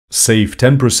Save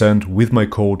 10% with my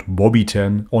code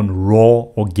BOBBY10 on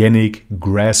raw, organic,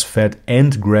 grass-fed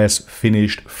and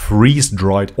grass-finished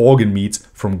freeze-dried organ meats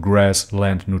from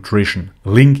Grassland Nutrition.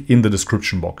 Link in the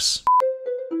description box.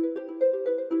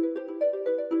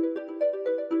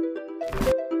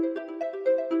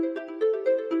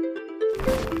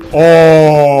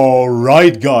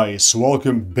 Alright guys,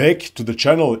 welcome back to the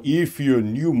channel. If you're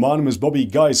new, my name is Bobby.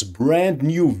 Guys, brand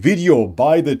new video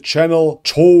by the channel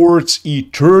Towards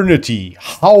Eternity.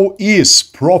 How is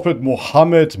Prophet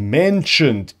Muhammad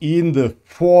mentioned in the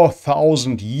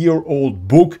 4,000-year-old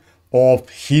book of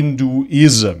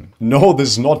Hinduism? No, this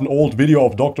is not an old video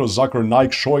of Dr. Zakir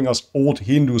Naik showing us old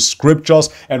Hindu scriptures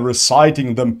and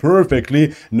reciting them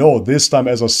perfectly. No, this time,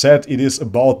 as I said, it is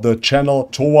about the channel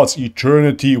Towards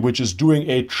Eternity, which is doing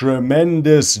a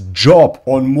tremendous job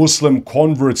on Muslim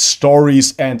convert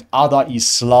stories and other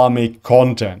Islamic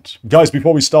content. Guys,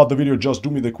 before we start the video, just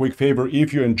do me the quick favor.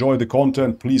 If you enjoy the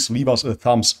content, please leave us a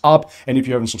thumbs up. And if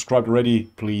you haven't subscribed already,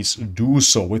 please do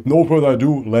so. With no further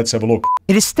ado, let's have a look.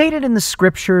 It is stated in the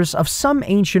scriptures of some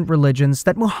ancient religions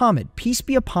that Muhammad, peace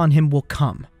be upon him, will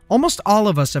come. Almost all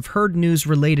of us have heard news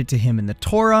related to him in the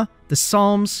Torah, the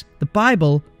Psalms, the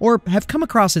Bible, or have come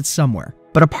across it somewhere.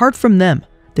 But apart from them,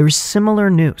 there is similar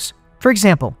news. For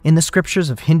example, in the scriptures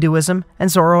of Hinduism and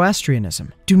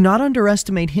Zoroastrianism. Do not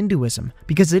underestimate Hinduism,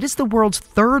 because it is the world's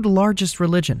third largest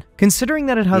religion. Considering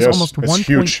that it has almost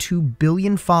 1.2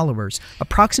 billion followers,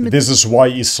 approximately... This is why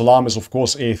Islam is, of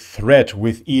course, a threat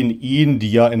within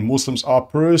India, and Muslims are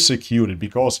persecuted,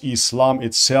 because Islam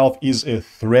itself is a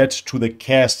threat to the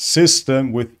caste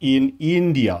system within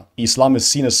India. Islam is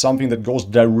seen as something that goes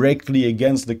directly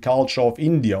against the culture of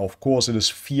India. Of course, it is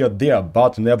feared there,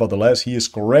 but nevertheless, he is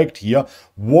correct here.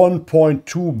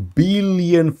 1.2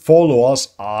 billion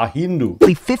followers are Hindu.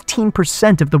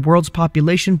 15% of the world's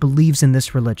population believes in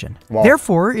this religion. Wow.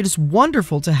 Therefore, it is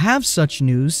wonderful to have such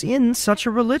news in such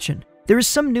a religion. There is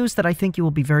some news that I think you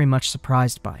will be very much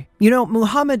surprised by. You know,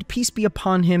 Muhammad, peace be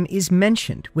upon him, is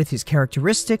mentioned with his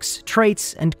characteristics,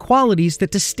 traits, and qualities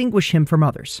that distinguish him from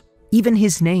others. Even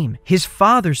his name, his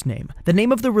father's name, the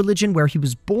name of the religion where he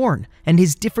was born, and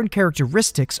his different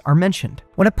characteristics are mentioned.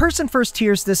 When a person first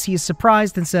hears this, he is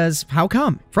surprised and says, how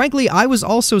come? Frankly, I was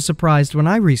also surprised when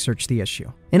I researched the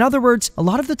issue. In other words, a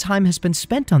lot of the time has been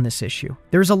spent on this issue.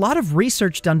 There is a lot of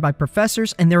research done by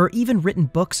professors, and there are even written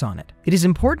books on it. It is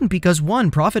important because,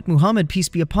 one, Prophet Muhammad, peace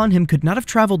be upon him, could not have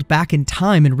traveled back in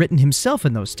time and written himself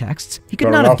in those texts. He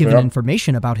could not have given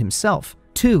information about himself.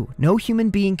 2. No human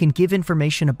being can give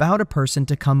information about a person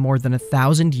to come more than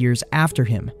 1,000 years after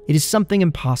him. It is something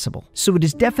impossible. So it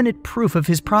is definite proof of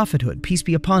his prophethood, peace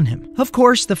be upon him. Of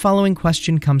course, the following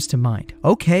question comes to mind.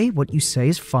 Okay, what you say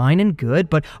is fine and good,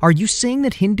 but are you saying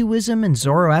that Hinduism and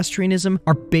Zoroastrianism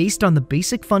are based on the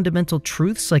basic fundamental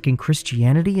truths like in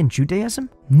Christianity and Judaism?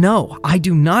 No, I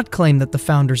do not claim that the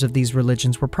founders of these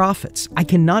religions were prophets. I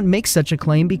cannot make such a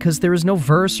claim because there is no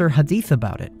verse or hadith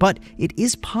about it. But it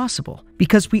is possible,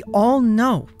 because we all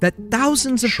know that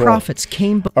thousands of prophets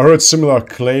came... I heard similar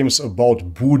claims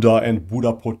about Buddha and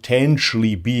Buddha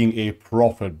potentially being a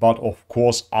prophet, but of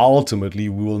course, ultimately,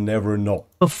 we will never know.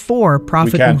 Before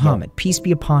Prophet Muhammad, peace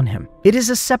be upon him. It is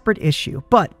a separate issue,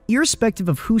 but irrespective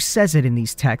of who says it in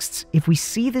these texts, if we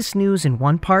see this news in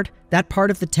one part, that part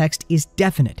of the text is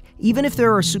definite, even if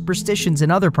there are superstitions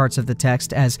in other parts of the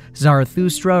text, as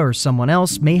Zarathustra or someone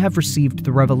else may have received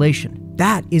the revelation.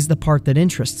 That is the part that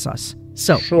interests us.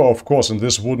 So, sure, of course, and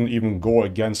this wouldn't even go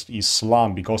against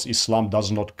Islam, because Islam does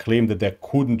not claim that there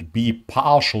couldn't be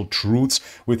partial truths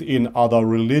within other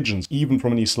religions. Even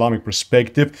from an Islamic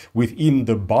perspective, within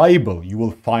the Bible, you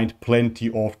will find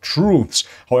plenty of truths.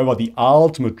 However, the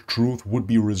ultimate truth would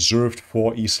be reserved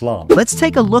for Islam. Let's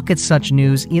take a look at such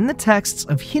news in the texts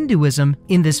of Hinduism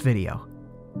in this video.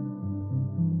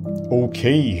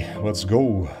 Okay, let's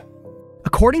go.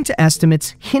 According to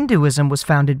estimates, Hinduism was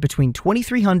founded between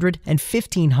 2300 and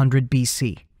 1500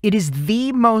 BC. It is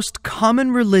the most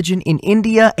common religion in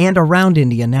India and around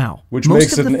India now. Which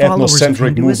makes it an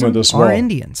ethnocentric movement as well. Are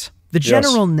Indians. The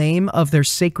general name of their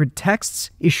sacred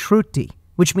texts is Shruti,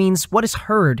 which means what is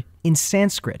heard in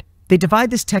Sanskrit. They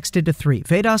divide this text into three: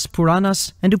 Vedas,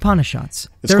 Puranas, and Upanishads.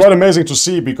 It's quite amazing to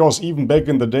see, because even back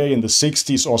in the day, in the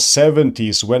 60s or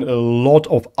 70s, when a lot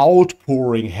of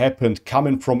outpouring happened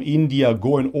coming from India,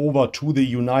 going over to the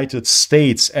United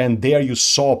States, and there you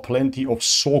saw plenty of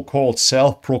so-called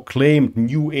self-proclaimed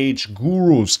New Age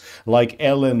gurus like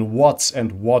Alan Watts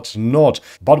and whatnot.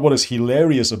 But what is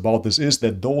hilarious about this is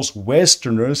that those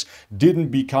Westerners didn't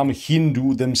become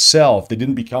Hindu themselves. They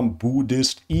didn't become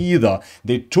Buddhist either.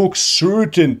 They took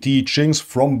certain teachings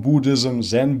from Buddhism,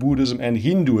 Zen Buddhism, and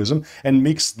Hinduism and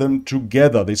mixed them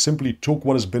together. They simply took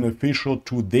what is beneficial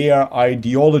to their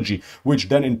ideology, which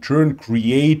then in turn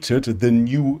created the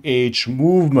New Age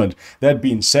movement. That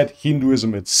being said,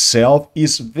 Hinduism itself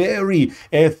is very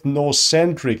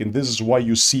ethnocentric, and this is why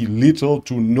you see little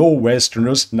to no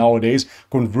Westerners nowadays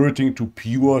converting to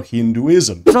pure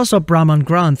Hinduism. There's also Brahman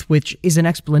Granth, which is an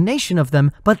explanation of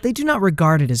them, but they do not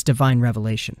regard it as divine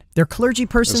revelation. Their clergy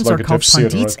persons are called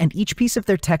pandits, and each piece of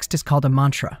their text is called a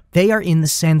mantra. They are in the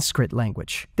Sanskrit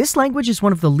language. This language is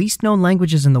one of the least known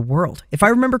languages in the world. If I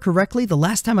remember correctly, the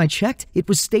last time I checked, it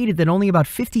was stated that only about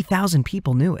 50,000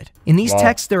 people knew it. In these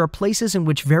texts, there are places in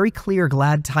which very clear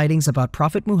glad tidings about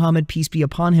Prophet Muhammad, peace be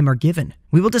upon him, are given.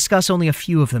 We will discuss only a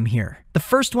few of them here. The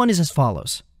first one is as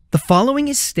follows. The following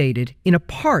is stated in a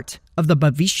part of the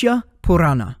Bhavishya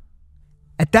Purana.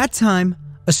 At that time,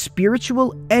 a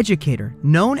spiritual educator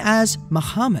known as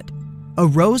Muhammad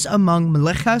arose among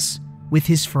Mlechas with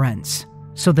his friends.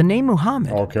 So the name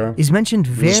Muhammad is mentioned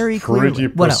very clearly.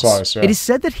 What else? Yeah. It is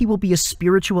said that he will be a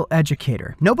spiritual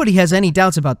educator. Nobody has any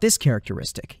doubts about this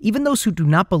characteristic. Even those who do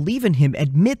not believe in him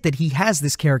admit that he has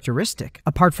this characteristic.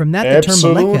 Apart from that, the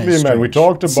term Meleka is man. We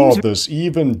talked about this.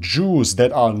 Even Jews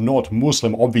that are not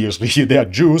Muslim, obviously they are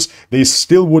Jews, they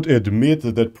still would admit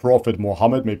that Prophet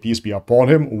Muhammad, may peace be upon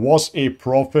him, was a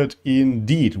prophet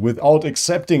indeed, without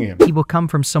accepting him. He will come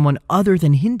from someone other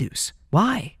than Hindus.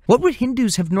 Why? What would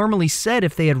Hindus have normally said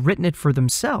if they had written it for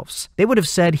themselves? They would have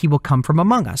said, he will come from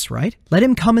among us, right? Let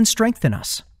him come and strengthen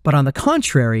us. But on the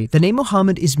contrary, the name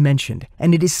Muhammad is mentioned,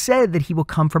 and it is said that he will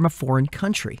come from a foreign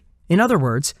country. In other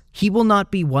words, he will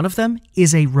not be one of them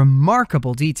is a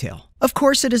remarkable detail. Of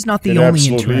course, it is not the only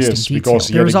interesting detail.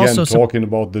 Because yet again, talking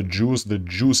about the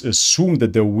Jews assumed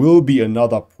that there will be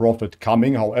another prophet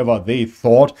coming. However, they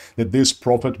thought that this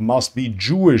prophet must be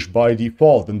Jewish by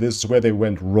default. And this is where they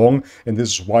went wrong. And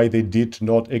this is why they did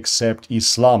not accept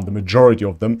Islam. The majority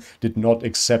of them did not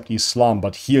accept Islam.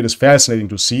 But here it is fascinating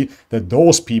to see that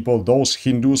those people, those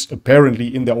Hindus,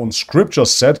 apparently in their own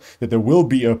scriptures said that there will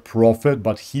be a prophet,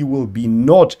 but he will be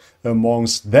not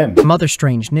amongst them. Some other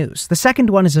strange news. The second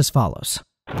one is as follows.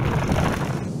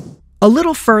 A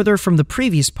little further from the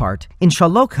previous part, in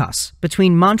Shalokas,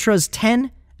 between mantras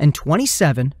 10 and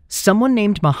 27, someone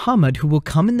named Muhammad who will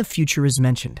come in the future is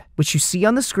mentioned, which you see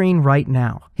on the screen right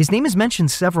now. His name is mentioned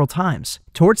several times.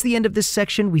 Towards the end of this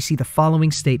section, we see the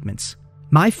following statements.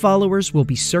 My followers will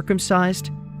be circumcised,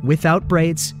 without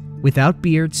braids, without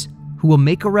beards, who will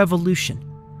make a revolution,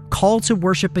 call to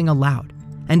worshipping aloud,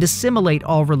 and assimilate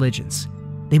all religions.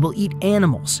 They will eat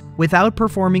animals without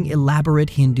performing elaborate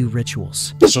Hindu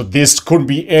rituals. So this couldn't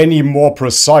be any more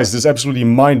precise. This is absolutely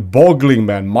mind-boggling,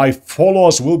 man. My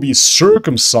followers will be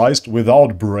circumcised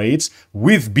without braids,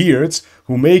 with beards,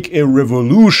 who make a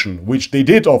revolution, which they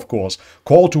did, of course,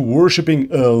 call to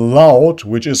worshipping aloud,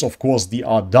 which is, of course, the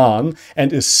Adhan,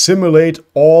 and assimilate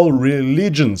all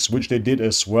religions, which they did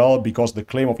as well, because the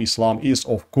claim of Islam is,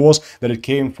 of course, that it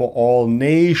came for all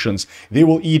nations. They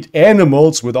will eat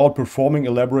animals without performing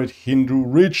elaborate Hindu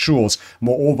rituals.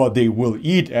 Moreover, they will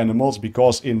eat animals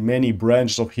because in many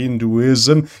branches of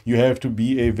Hinduism, you have to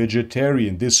be a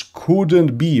vegetarian. This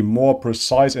couldn't be more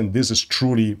precise, and this is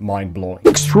truly mind-blowing.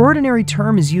 Extraordinary term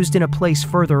is used in a place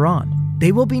further on.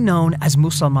 They will be known as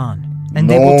Musalman, and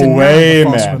they will deny the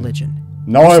false religion.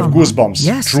 Now I have goosebumps.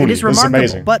 Yes, truly, it is remarkable. This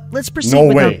is amazing. But let's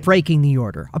proceed without breaking the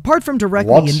order. Apart from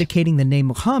directly indicating the name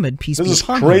Muhammad, peace be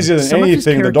upon him, crazier than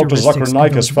anything that Dr. Zakir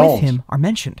Naik has found. Him are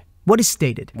mentioned. What is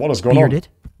stated? What is going on?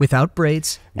 Without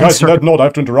braids. Guys, on that note, I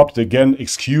have to interrupt again.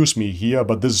 Excuse me here,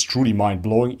 but this is truly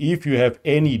mind-blowing. If you have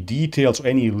any details, or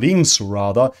any links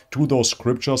rather, to those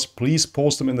scriptures, please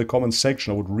post them in the comment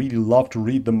section. I would really love to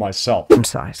read them myself.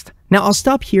 Now, I'll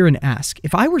stop here and ask,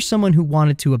 if I were someone who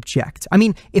wanted to object, I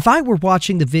mean, if I were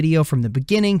watching the video from the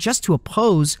beginning just to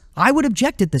oppose, I would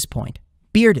object at this point.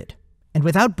 Bearded and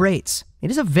without braids. It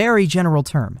is a very general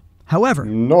term. However,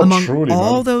 among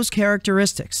all those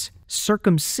characteristics,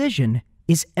 circumcision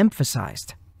is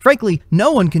emphasized. Frankly,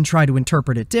 no one can try to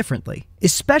interpret it differently,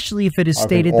 especially if it is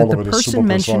stated that the person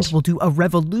mentioned will do a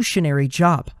revolutionary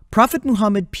job. Prophet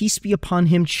Muhammad, peace be upon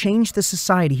him, changed the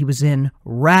society he was in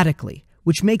radically,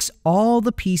 which makes all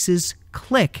the pieces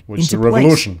click into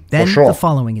place. Then the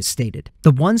following is stated.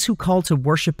 The ones who call to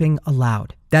worshipping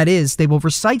aloud. That is, they will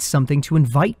recite something to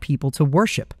invite people to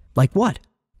worship. Like what?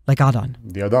 Like Adhan.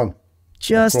 The Adhan.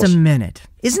 Just a minute.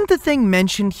 Isn't the thing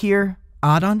mentioned here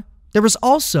Adhan? There was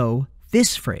also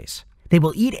this phrase. They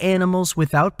will eat animals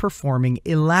without performing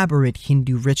elaborate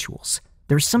Hindu rituals.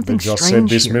 There's something They just strange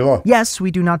say Bismillah. here. Yes,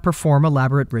 we do not perform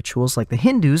elaborate rituals like the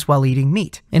Hindus while eating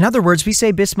meat. In other words, we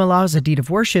say Bismillah is a deed of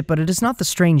worship, but it is not the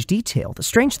strange detail. The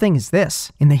strange thing is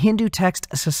this. In the Hindu text,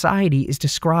 a society is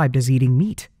described as eating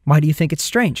meat. Why do you think it's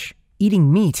strange?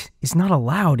 Eating meat is not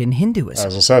allowed in Hinduism.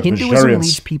 As I said, Hinduism vegetarians.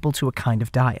 leads people to a kind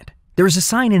of diet. There is a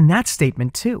sign in that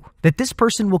statement, too, that this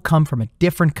person will come from a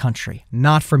different country,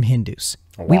 not from Hindus.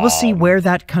 Wow. We will see where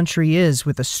that country is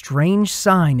with a strange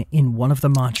sign in one of the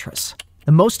mantras.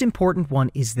 The most important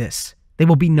one is this. They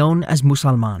will be known as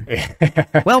Musalman.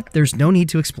 Well, there's no need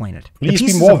to explain it. Please the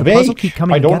pieces be more of the puzzle vague. keep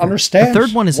coming I don't together. understand. The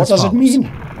third one is what as does follows. it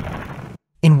mean?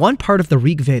 In one part of the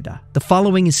Rig Veda, the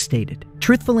following is stated.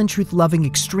 Truthful and truth-loving,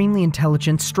 extremely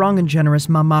intelligent, strong and generous,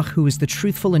 Mamach, who is the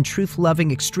truthful and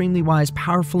truth-loving, extremely wise,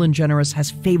 powerful and generous,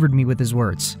 has favored me with his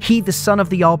words. He, the son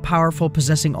of the all-powerful,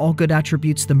 possessing all good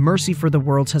attributes, the mercy for the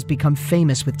worlds, has become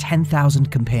famous with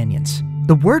 10,000 companions.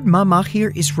 The word Mamach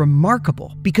here is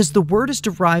remarkable because the word is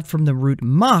derived from the root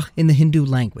mah in the Hindu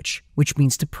language, which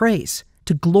means to praise,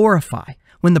 to glorify.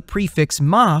 When the prefix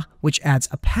ma, which adds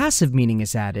a passive meaning,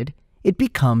 is added, it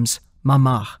becomes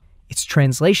mamah. Its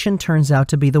translation turns out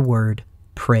to be the word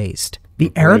praised.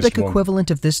 The Arabic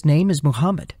equivalent of this name is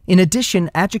Muhammad. In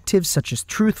addition, adjectives such as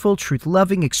truthful,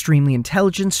 truth-loving, extremely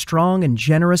intelligent, strong, and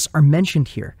generous are mentioned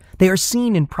here. They are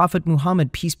seen in Prophet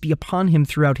Muhammad, peace be upon him,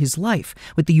 throughout his life,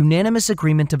 with the unanimous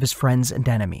agreement of his friends and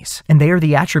enemies. And they are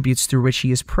the attributes through which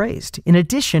he is praised. In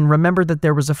addition, remember that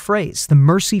there was a phrase, the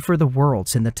mercy for the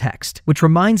worlds, in the text, which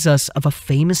reminds us of a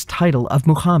famous title of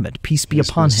Muhammad, peace be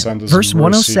upon him. Verse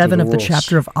 107 of the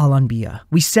chapter of Al-Anbiya.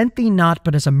 We sent thee not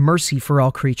but as a mercy for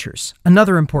all creatures.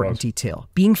 Another important detail,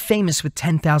 being famous with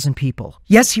 10,000 people.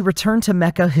 Yes, he returned to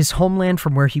Mecca, his homeland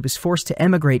from where he was forced to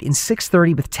emigrate in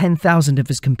 630 with 10,000 of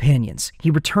his companions.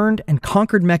 He returned and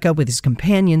conquered Mecca with his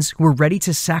companions who were ready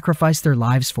to sacrifice their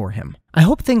lives for him. I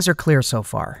hope things are clear so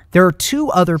far. There are two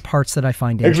other parts that I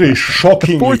find interesting. Actually,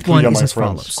 shockingly the fourth clear, one is my as friends.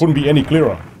 follows. Couldn't be any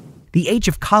clearer. The age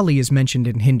of Kali is mentioned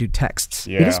in Hindu texts.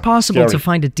 Yeah, It is possible scary. to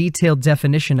find a detailed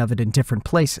definition of it in different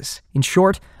places. In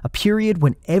short, a period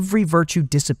when every virtue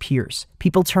disappears.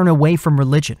 People turn away from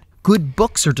religion. Good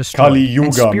books are destroyed. Kali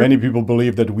and Yuga. Many people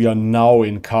believe that we are now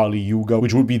in Kali Yuga,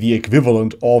 which would be the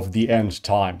equivalent of the end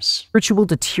times. Spiritual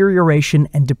deterioration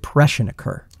and depression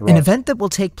occur. An event that will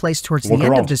take place towards the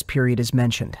end of this period is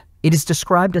mentioned. It is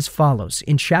described as follows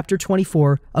in chapter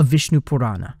 24 of Vishnu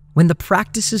Purana. When the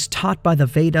practices taught by the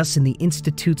Vedas and the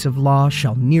institutes of law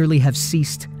shall nearly have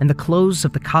ceased, and the close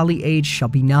of the Kali age shall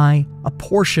be nigh, a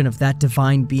portion of that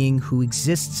divine being who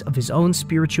exists of his own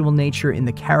spiritual nature in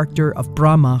the character of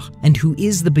Brahma, and who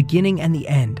is the beginning and the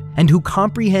end, and who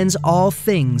comprehends all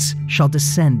things, shall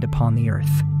descend upon the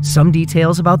earth. Some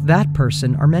details about that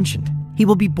person are mentioned. He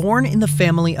will be born in the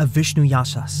family of Vishnu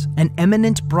Yasas, an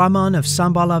eminent Brahman of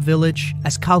Sambala village,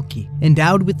 as Kalki,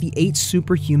 endowed with the 8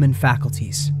 superhuman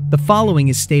faculties. The following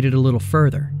is stated a little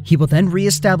further. He will then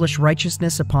re-establish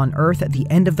righteousness upon earth at the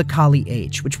end of the Kali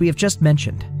age, which we have just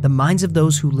mentioned. The minds of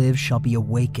those who live shall be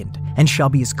awakened, and shall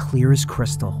be as clear as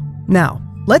crystal. Now,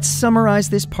 let's summarize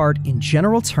this part in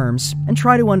general terms and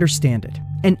try to understand it.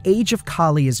 An age of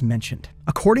Kali is mentioned.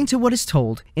 According to what is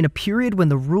told, in a period when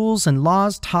the rules and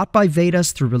laws taught by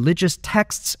Vedas through religious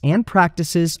texts and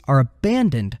practices are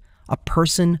abandoned, a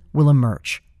person will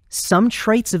emerge. Some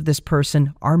traits of this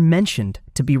person are mentioned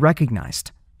to be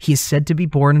recognized. He is said to be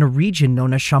born in a region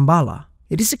known as Shambhala.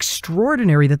 It is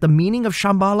extraordinary that the meaning of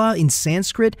Shambhala in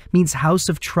Sanskrit means house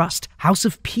of trust, house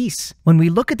of peace. When we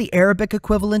look at the Arabic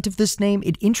equivalent of this name,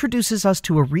 it introduces us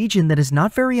to a region that is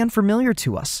not very unfamiliar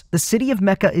to us. The city of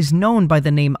Mecca is known by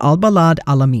the name Al-Balad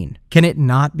Al-Amin. Can it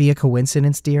not be a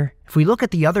coincidence, dear? If we look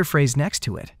at the other phrase next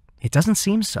to it, it doesn't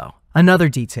seem so. Another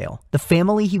detail, the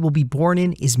family he will be born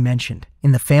in is mentioned,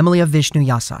 in the family of Vishnu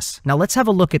Yasas. Now let's have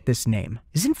a look at this name.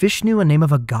 Isn't Vishnu a name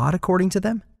of a god according to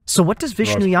them? So what does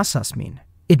Vishnu Yasas mean?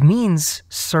 It means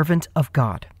servant of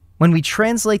God. When we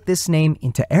translate this name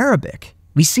into Arabic,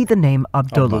 we see the name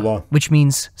Abdullah, which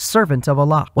means servant of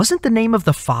Allah. Wasn't the name of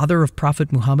the father of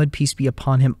Prophet Muhammad, peace be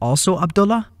upon him, also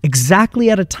Abdullah? Exactly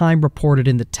at a time reported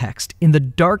in the text, in the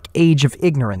dark age of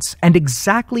ignorance, and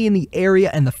exactly in the area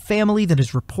and the family that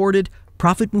is reported,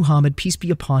 Prophet Muhammad, peace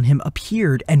be upon him,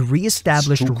 appeared and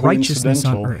re-established righteousness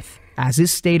on earth. As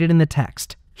is stated in the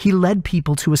text, he led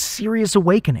people to a serious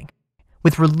awakening.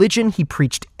 With religion, he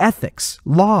preached ethics,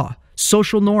 law,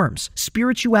 social norms,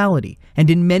 spirituality, and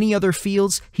in many other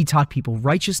fields, he taught people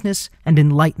righteousness and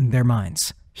enlightened their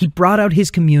minds. He brought out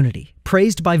his community,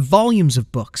 praised by volumes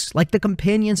of books, like the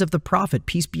companions of the Prophet,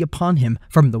 peace be upon him,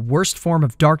 from the worst form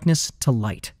of darkness to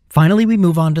light. Finally, we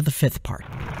move on to the 5th part.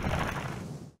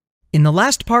 In the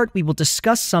last part, we will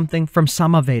discuss something from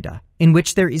Samaveda, in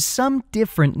which there is some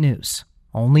different news.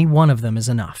 Only one of them is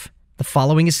enough. The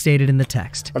following is stated in the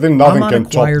text. I think nothing Ahmad can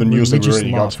top the acquired news that we religious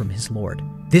already law got. from his Lord.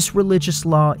 This religious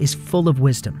law is full of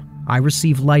wisdom. I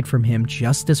receive light from him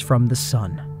just as from the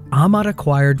sun. Ahmad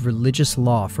acquired religious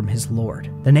law from his Lord.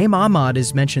 The name Ahmad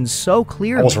is mentioned so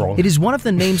clearly. I was wrong. It is one of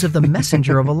the names of the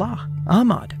messenger of Allah,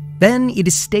 Ahmad. Then it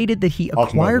is stated that he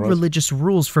acquired religious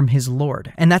rules from his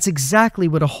Lord, and that's exactly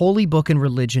what a holy book and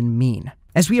religion mean.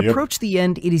 As we approach the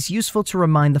end, it is useful to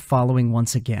remind the following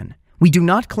once again. We do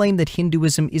not claim that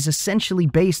Hinduism is essentially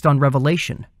based on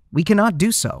revelation. We cannot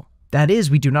do so. That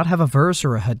is, we do not have a verse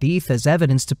or a hadith as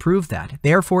evidence to prove that.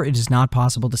 Therefore, it is not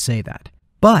possible to say that.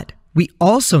 But we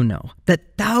also know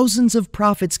that thousands of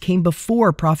prophets came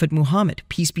before Prophet Muhammad,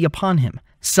 peace be upon him.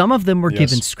 Some of them were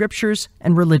given scriptures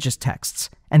and religious texts,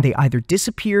 and they either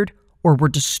disappeared or were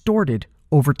distorted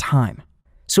over time.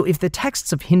 So if the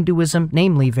texts of Hinduism,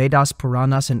 namely Vedas,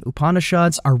 Puranas, and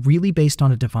Upanishads, are really based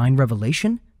on a divine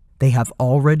revelation, they have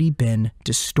already been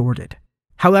distorted.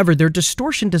 However, their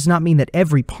distortion does not mean that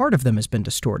every part of them has been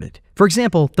distorted. For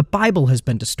example, the Bible has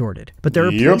been distorted, but there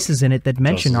are places in it that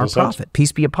mention our prophet,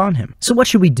 peace be upon him. So what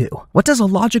should we do? What does a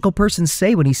logical person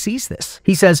say when he sees this?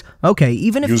 He says, okay,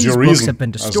 even if these books have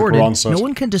been distorted, no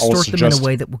one can distort them in a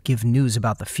way that will give news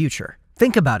about the future.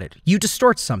 Think about it. You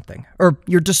distort something, or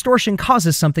your distortion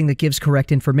causes something that gives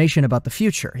correct information about the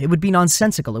future. It would be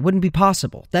nonsensical. It wouldn't be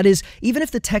possible. That is, even if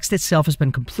the text itself has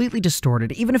been completely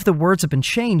distorted, even if the words have been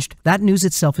changed, that news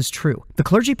itself is true. The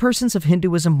clergy persons of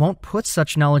Hinduism won't put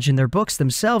such knowledge in their books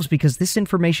themselves because this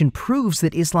information proves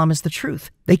that Islam is the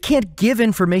truth. They can't give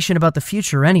information about the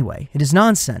future anyway. It is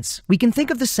nonsense. We can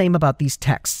think of the same about these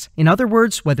texts. In other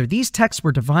words, whether these texts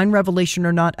were divine revelation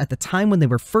or not at the time when they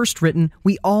were first written,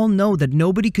 we all know that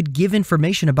nobody could give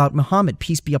information about Muhammad,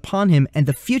 peace be upon him, and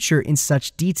the future in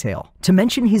such detail. To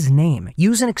mention his name,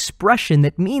 use an expression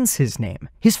that means his name,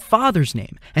 his father's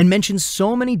name, and mention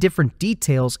so many different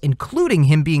details, including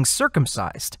him being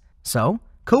circumcised. So,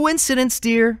 coincidence,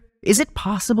 dear? Is it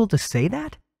possible to say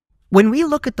that? When we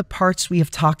look at the parts we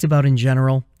have talked about in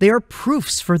general, they are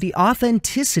proofs for the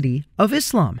authenticity of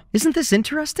Islam. Isn't this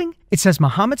interesting? It says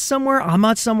Muhammad somewhere,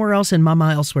 Ahmad somewhere else, and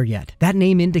Mama elsewhere yet. That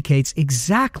name indicates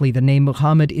exactly the name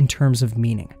Muhammad in terms of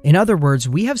meaning. In other words,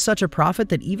 we have such a prophet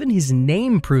that even his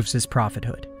name proves his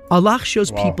prophethood. Allah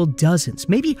shows people dozens,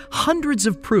 maybe hundreds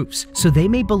of proofs, so they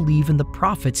may believe in the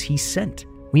prophets he sent.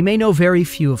 We may know very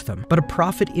few of them, but a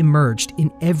prophet emerged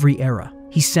in every era.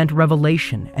 He sent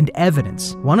revelation and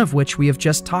evidence, one of which we have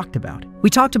just talked about. We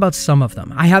talked about some of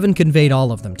them. I haven't conveyed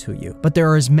all of them to you, but there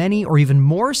are as many or even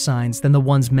more signs than the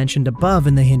ones mentioned above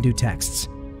in the Hindu texts.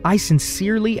 I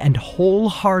sincerely and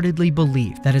wholeheartedly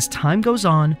believe that as time goes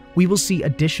on, we will see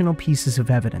additional pieces of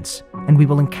evidence, and we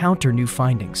will encounter new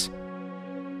findings.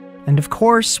 And of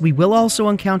course, we will also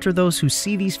encounter those who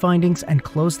see these findings and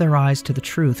close their eyes to the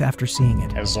truth after seeing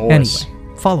it. As always.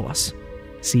 Anyway, follow us.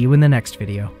 See you in the next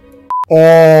video.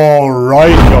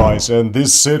 Alright guys, and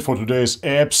this is it for today's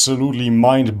absolutely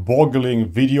mind-boggling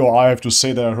video. I have to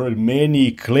say that I heard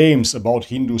many claims about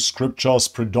Hindu scriptures,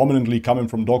 predominantly coming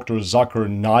from Dr. Zakir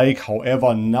Naik.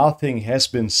 However, nothing has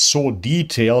been so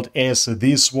detailed as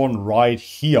this one right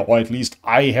here, or at least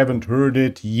I haven't heard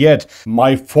it yet.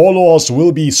 My followers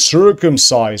will be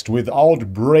circumcised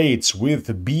without braids,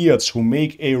 with beards, who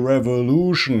make a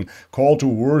revolution, call to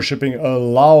worshipping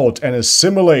aloud, and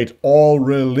assimilate all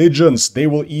religions. They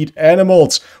will eat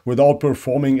animals without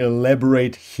performing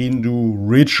elaborate Hindu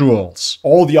rituals.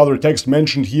 All the other texts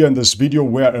mentioned here in this video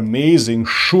were amazing,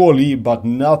 surely, but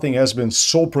nothing has been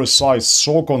so precise,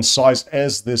 so concise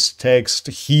as this text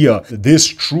here. This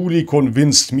truly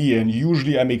convinced me, and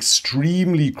usually I'm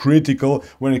extremely critical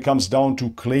when it comes down to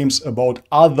claims about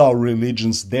other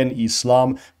religions than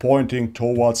Islam pointing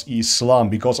towards Islam,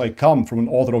 because I come from an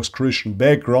Orthodox Christian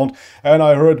background and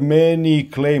I heard many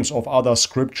claims of other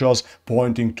scriptures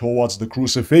pointing towards the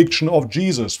crucifixion of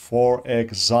Jesus. For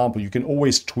example, you can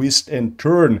always twist and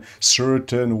turn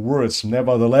certain words.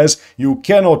 Nevertheless, you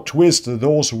cannot twist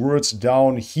those words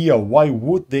down here. Why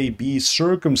would they be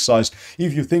circumcised?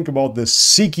 If you think about the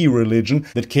Sikh religion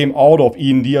that came out of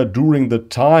India during the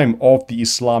time of the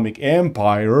Islamic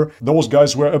Empire, those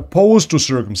guys were opposed to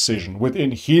circumcision.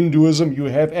 Within Hinduism, you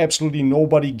have absolutely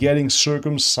nobody getting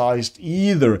circumcised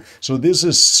either. So this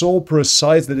is so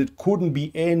precise that it couldn't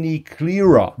be any any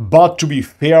clearer. But to be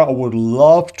fair, I would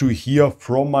love to hear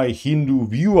from my Hindu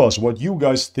viewers what you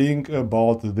guys think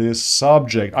about this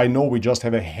subject. I know we just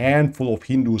have a handful of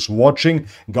Hindus watching.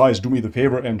 Guys, do me the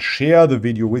favor and share the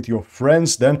video with your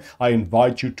friends. Then I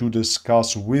invite you to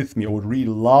discuss with me. I would really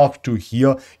love to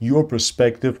hear your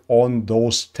perspective on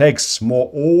those texts.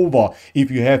 Moreover,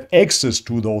 if you have access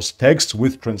to those texts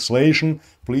with translation,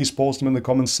 please post them in the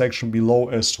comments section below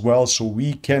as well, so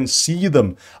we can see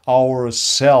them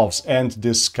ourselves and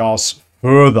discuss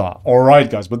further.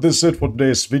 Alright guys, but this is it for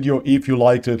today's video. If you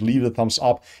liked it, leave it a thumbs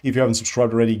up. If you haven't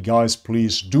subscribed already, guys,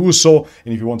 please do so.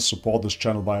 And if you want to support this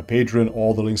channel via Patreon,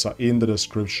 all the links are in the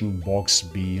description box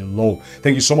below.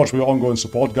 Thank you so much for your ongoing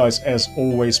support, guys. As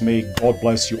always, may God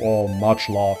bless you all. Much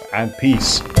love and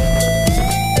peace.